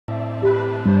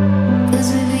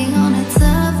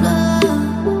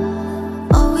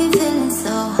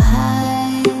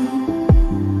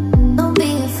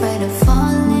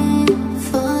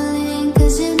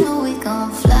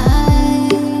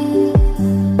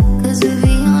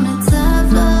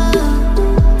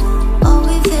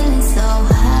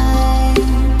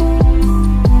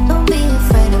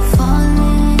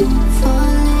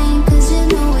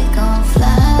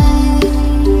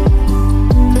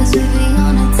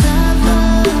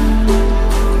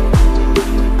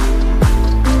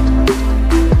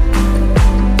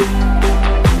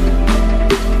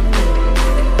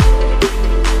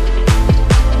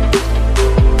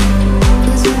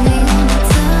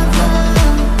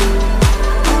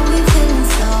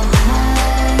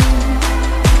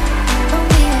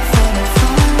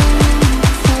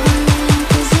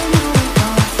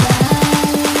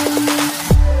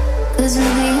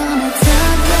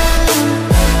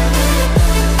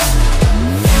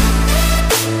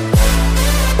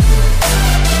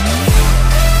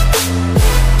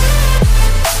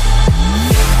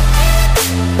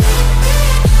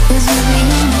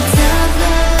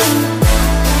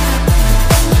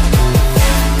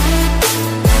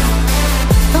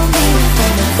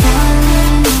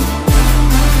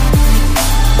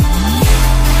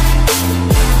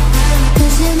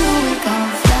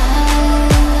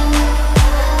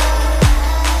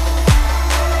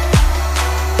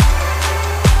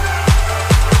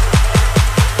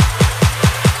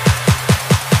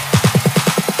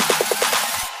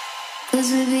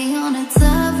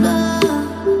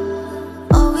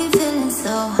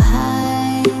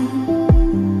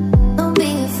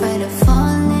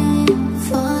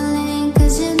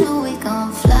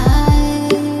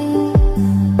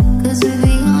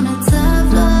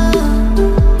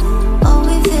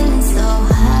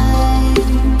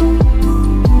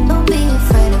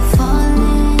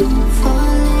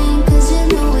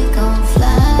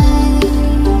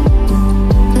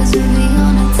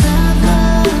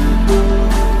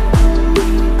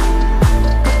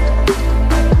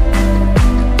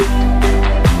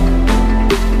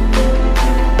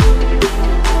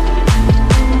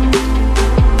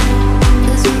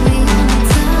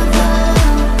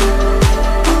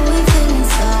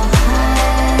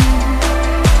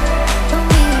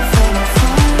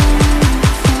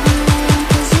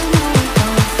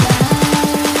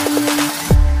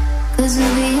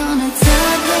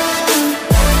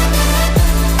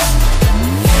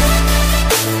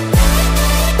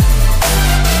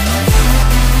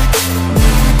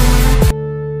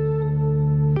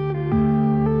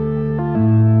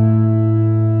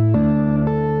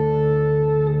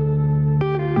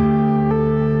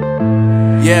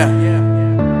Yeah.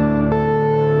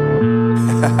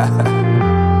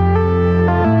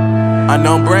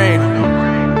 Unknown Brain,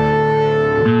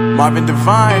 Marvin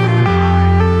Divine.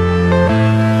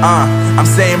 I'm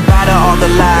saying bye to all the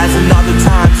lies and all the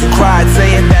times you cried,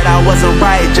 saying that I wasn't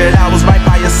right, yet I was right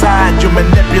by your side. You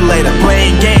manipulator,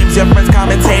 playing games, your friends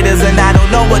commentators, and I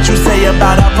don't know what you say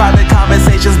about our private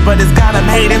conversations, but it's got them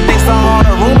hating. Thanks to all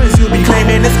the rumors you be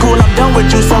claiming. It's cool, I'm done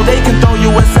with you, so they can throw you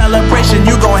a celebration.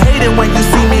 You gon' hate it when you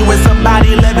see me with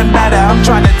somebody living better. I'm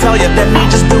trying to tell you that me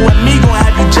just doing me gon'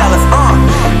 have you jealous.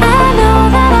 I know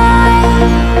that I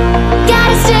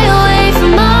gotta stay away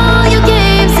from all your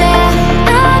games, yeah.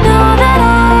 I know that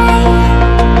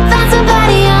I find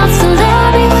somebody else to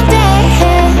love me one day,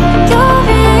 yeah. You'll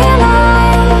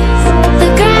realize the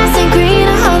grass ain't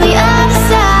greener on the other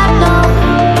side, no.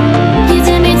 You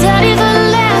did me dirty for the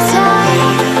last time,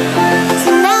 so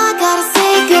now I gotta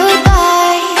say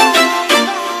goodbye.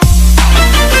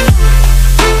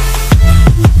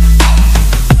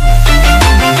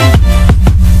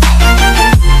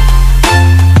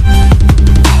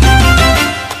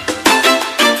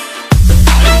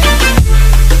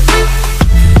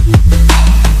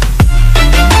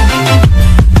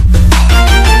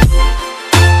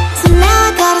 So now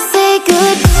I gotta say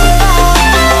goodbye.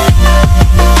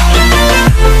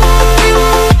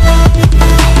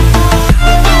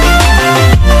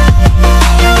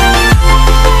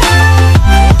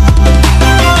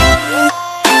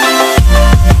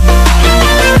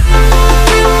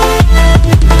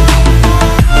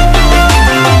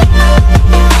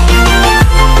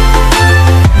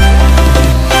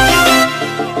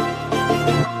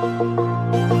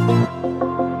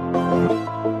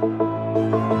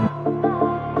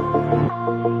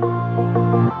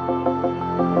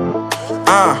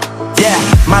 Yeah,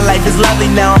 my life is lovely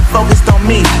now, I'm focused on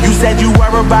me. You said you were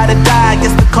about to die, I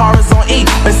guess the car is on E.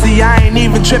 But see, I ain't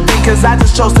even tripping, cause I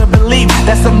just chose to believe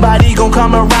that somebody gon'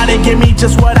 come around and give me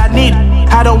just what I need.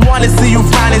 I don't wanna see you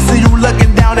frowning, see you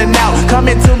looking down and out,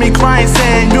 coming to me crying,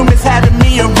 saying you miss having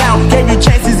me around.